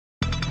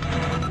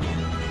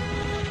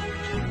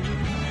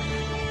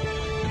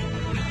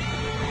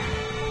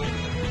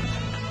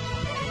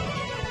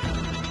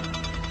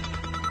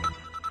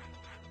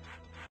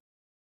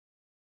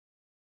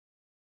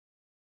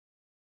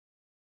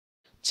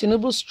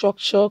Tinubu's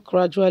structure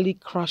gradually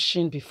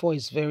crashing before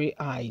his very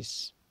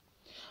eyes,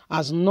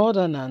 as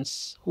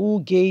Northerners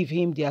who gave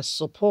him their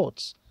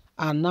support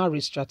are now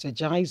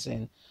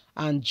re-strategizing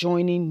and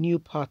joining new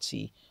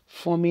party,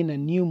 forming a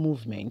new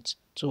movement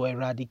to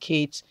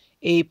eradicate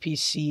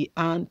APC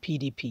and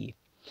PDP.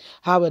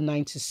 How a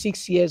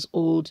 96 years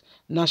old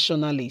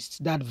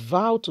nationalist that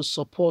vowed to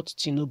support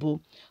Tinubu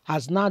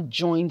has now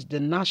joined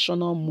the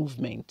national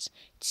movement,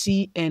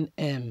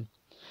 TNM,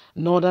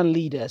 northern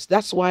leaders.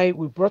 That's why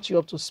we brought you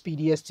up to speed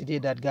yesterday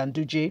that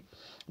Ganduje,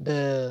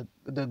 the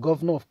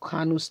governor of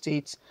Kano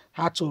State,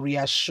 had to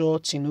reassure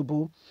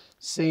Tinubu,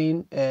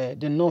 saying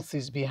the north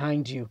is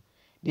behind you.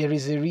 There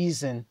is a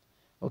reason.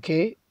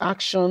 Okay,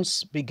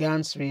 actions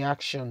begins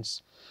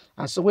reactions.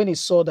 And so when he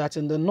saw that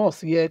in the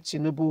north, here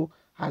Tinubu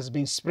has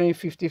been spraying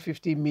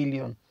 50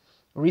 million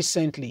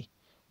recently,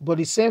 but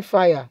the same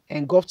fire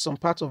engulfed some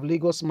part of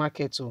Lagos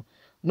market too.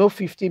 No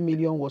 50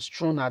 million was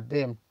thrown at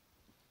them.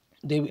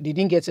 They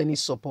didn't get any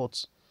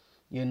support,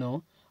 you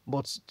know.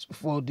 But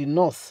for the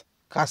north,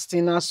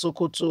 Castina,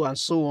 Sokoto, and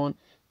so on,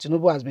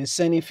 Tinubu has been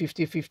sending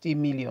 50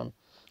 million,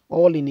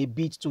 all in a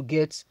bid to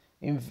get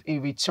in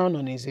return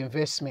on his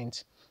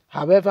investment.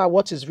 However,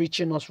 what is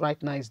reaching us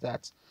right now is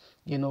that,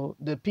 you know,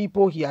 the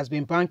people he has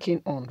been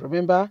banking on,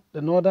 remember,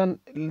 the northern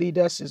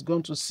leaders is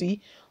going to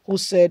see who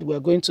said we're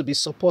going to be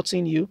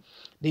supporting you.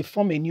 They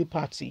form a new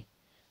party.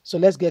 So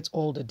let's get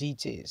all the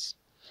details.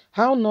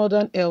 How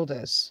northern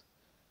elders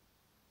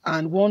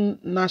and one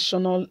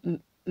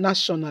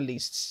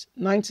nationalist,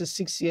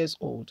 96 years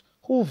old,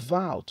 who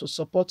vowed to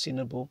support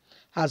Tinubu,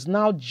 has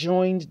now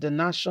joined the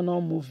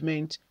national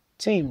movement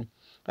team,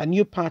 a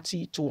new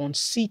party to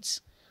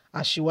unseat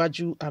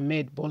Asiwaju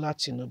Ahmed Bola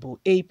Tinubu,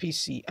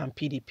 APC and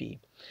PDP.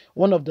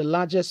 One of the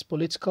largest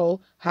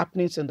political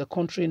happenings in the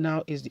country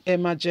now is the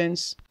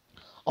emergence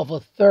of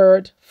a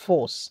third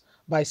force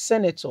by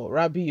Senator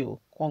Rabiu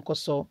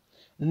Kwankwaso,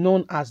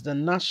 known as the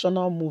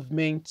national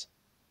movement.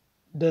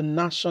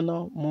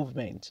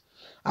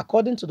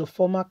 According to the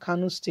former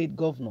Kano State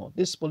governor,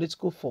 this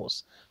political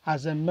force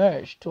has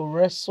emerged to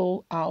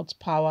wrestle out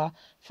power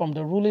from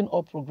the ruling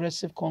All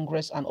Progressive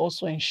Congress and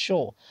also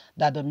ensure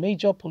that the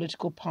major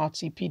political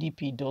party,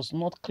 PDP, does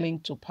not cling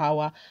to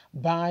power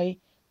by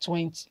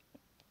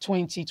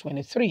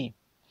 2023.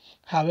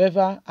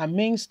 However,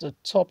 amongst the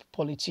top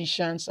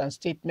politicians and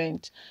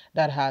statements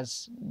that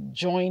has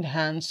joined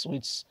hands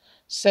with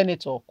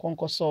Senator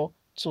Kwankwaso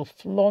to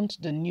flaunt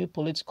the new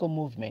political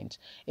movement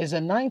is a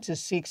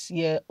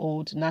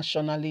 96-year-old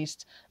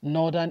nationalist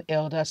northern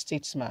elder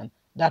statesman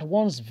that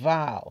once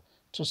vowed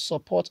to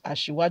support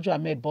Asiwaju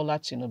Ahmed Bola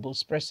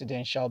Tinubu's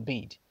presidential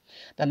bid.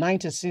 The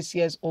 96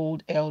 years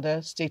old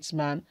elder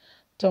statesman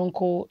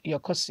Tonko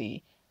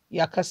Yakasi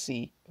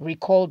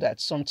recalled that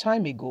some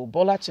time ago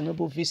Bola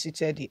Tinubu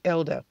visited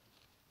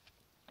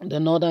the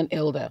northern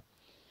elder,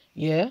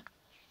 yeah,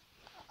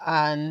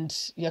 and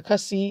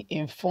Yakasi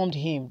informed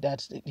him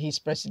that his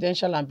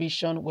presidential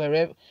ambition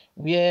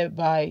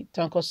whereby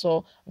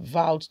Tankoso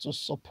vowed to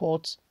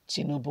support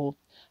Tinubu.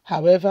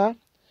 However,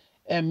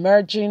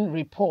 emerging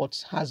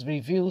reports has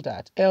revealed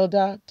that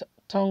Elder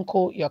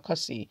Tanko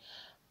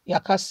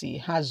Yakasi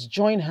has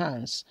joined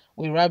hands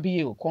with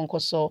Rabiu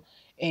Kwankwaso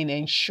in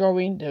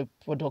ensuring the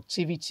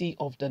productivity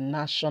of the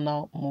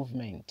national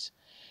movement.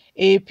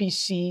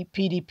 APC,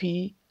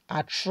 PDP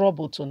are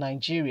trouble to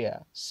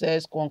Nigeria,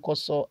 says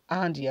Kwankwaso,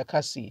 and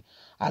Yakasi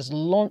has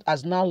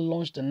now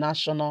launched the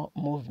national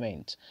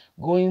movement.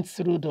 Going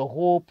through the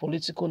whole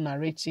political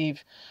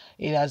narrative,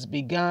 it has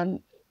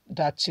begun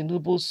that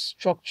Tinubu's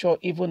structure,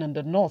 even in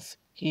the north,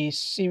 he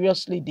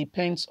seriously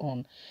depends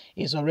on,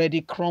 is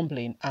already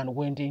crumbling and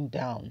winding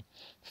down.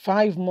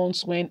 5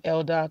 months when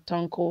Elder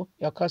Tanko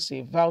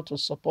Yakasi vowed to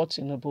support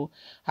Tinubu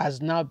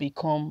has now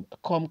come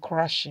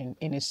crashing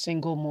in a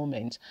single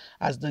moment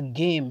as the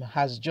game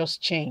has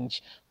just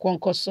changed.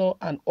 Kwankwaso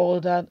and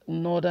other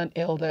northern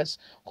elders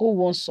who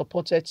once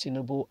supported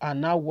Tinubu are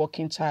now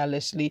working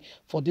tirelessly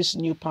for this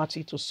new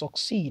party to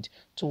succeed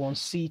to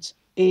unseat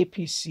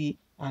APC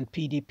and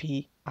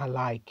PDP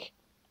alike.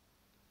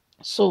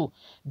 So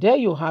there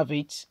you have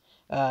it.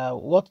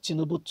 What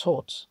Tinubu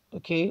thought,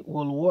 okay,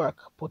 will work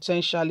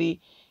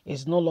potentially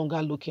is no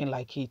longer looking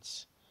like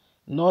it.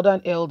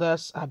 Northern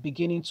elders are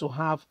beginning to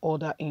have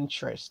other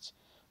interests.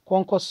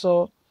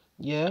 Kwankwaso,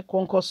 yeah,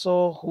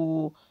 Kwankwaso,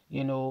 who,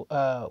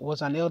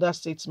 was an elder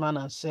statesman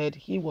and said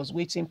he was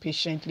waiting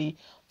patiently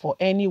for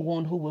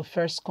anyone who will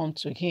first come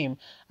to him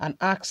and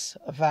ask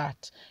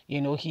that,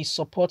 he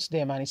supports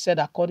them. And he said,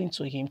 according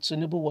to him,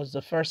 Tinubu was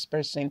the first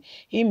person.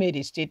 He made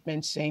a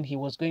statement saying he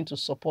was going to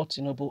support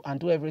Tinubu and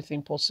do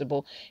everything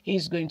possible.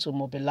 He's going to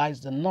mobilize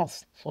the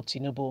North for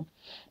Tinubu.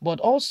 But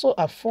also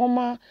a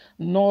former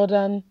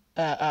northern,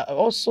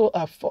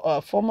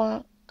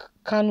 former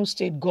Kano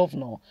State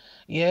governor,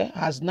 yeah,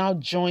 has now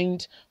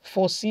joined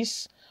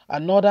forces.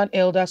 Northern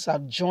elders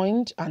have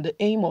joined, and the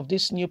aim of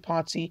this new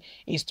party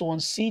is to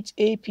unseat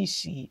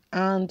APC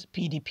and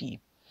PDP.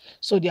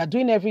 So they are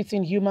doing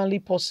everything humanly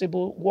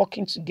possible,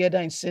 working together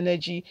in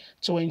synergy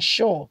to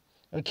ensure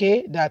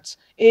okay, that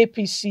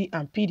APC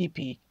and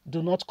PDP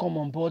do not come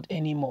on board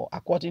anymore.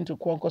 According to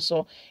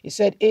Kwankwaso, he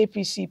said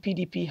APC,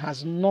 PDP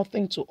has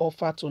nothing to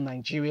offer to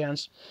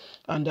Nigerians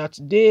and that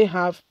they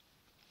have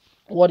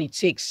what it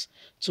takes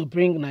to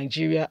bring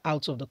Nigeria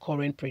out of the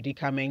current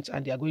predicament,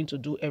 and they are going to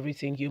do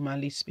everything,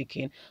 humanly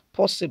speaking,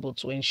 possible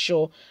to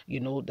ensure,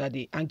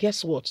 that and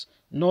guess what?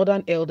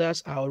 Northern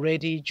elders are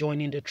already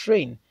joining the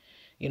train.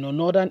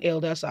 Northern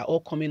elders are all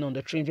coming on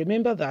the train.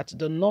 Remember that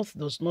the North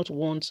does not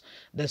want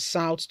the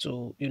South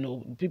to,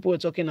 people are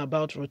talking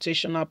about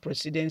rotational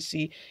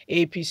presidency.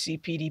 APC,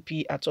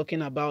 PDP are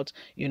talking about,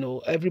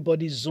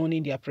 everybody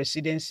zoning their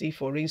presidency,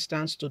 for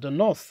instance, to the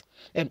North,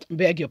 and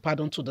beg your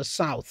pardon, to the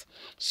South.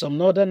 Some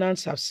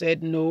Northerners have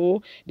said,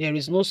 no, there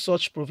is no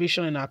such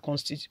provision in our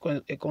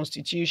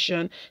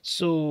constitution.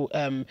 So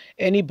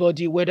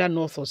anybody, whether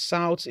North or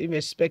South,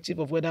 irrespective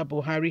of whether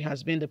Buhari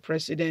has been the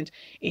president,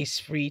 is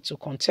free to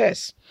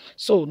contest.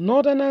 So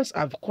Northerners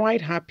are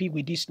quite happy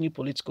with this new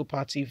political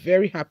party,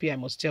 very happy, I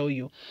must tell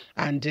you.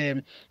 And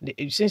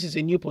since it's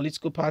a new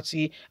political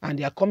party and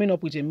they are coming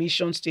up with a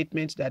mission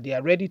statement that they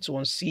are ready to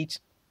unseat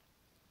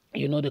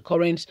the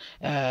current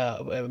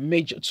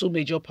two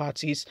major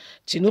parties.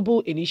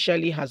 Tinubu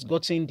initially has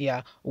gotten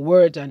their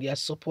word and their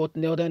support.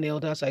 Northern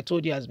elders, I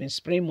told you, has been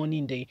spraying money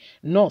in the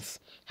North.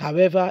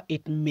 However,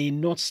 it may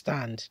not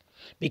stand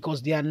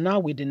because they are now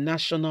with the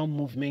national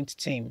movement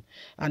team.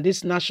 And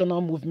this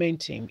national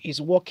movement team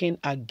is working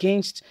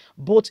against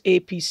both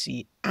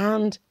APC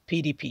and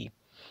PDP.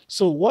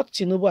 So what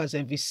Tinubu has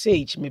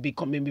envisaged may be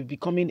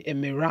becoming a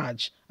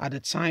mirage at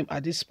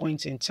this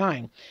point in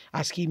time,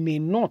 as he may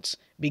not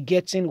be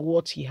getting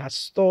what he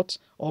has thought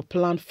or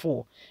planned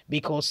for,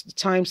 because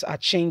times are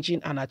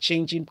changing and are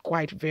changing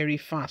quite very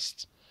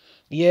fast.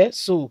 Yeah,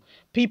 so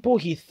people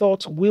he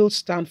thought will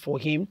stand for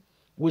him,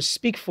 will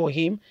speak for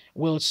him,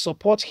 will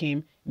support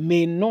him,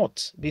 may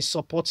not be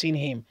supporting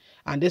him.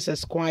 And this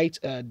is quite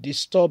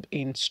disturbed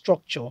in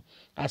structure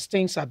as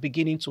things are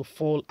beginning to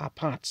fall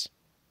apart.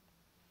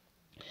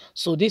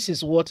 So this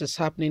is what is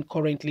happening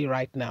currently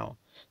right now.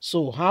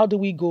 So how do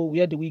we go?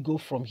 Where do we go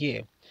from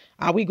here?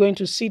 Are we going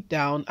to sit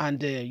down and,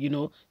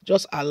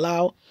 just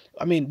allow,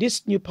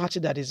 this new party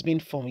that is being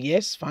formed?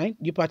 Yes, fine.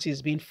 New party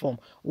is being formed.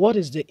 What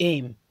is the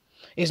aim?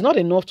 It's not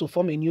enough to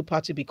form a new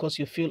party because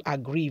you feel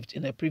aggrieved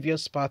in a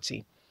previous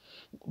party.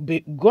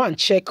 Go and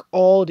check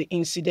all the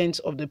incidents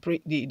of the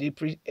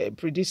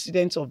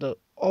predecedents of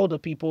all the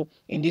people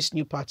in this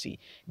new party.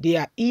 They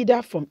are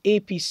either from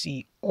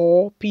APC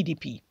or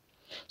PDP.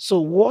 So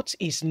what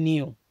is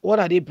new? What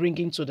are they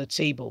bringing to the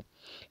table?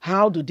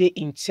 How do they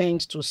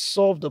intend to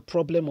solve the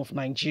problem of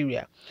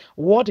Nigeria?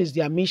 What is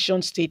their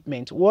mission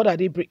statement? What are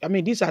they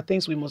these are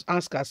things we must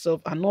ask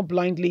ourselves and not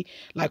blindly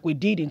like we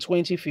did in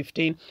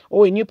 2015.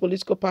 Oh, a new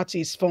political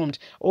party is formed.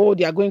 Oh,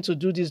 they are going to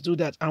do this, do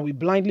that. And we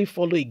blindly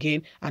follow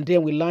again and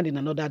then we land in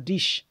another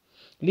dish.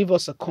 Leave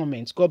us a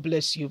comment. God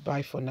bless you.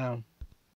 Bye for now.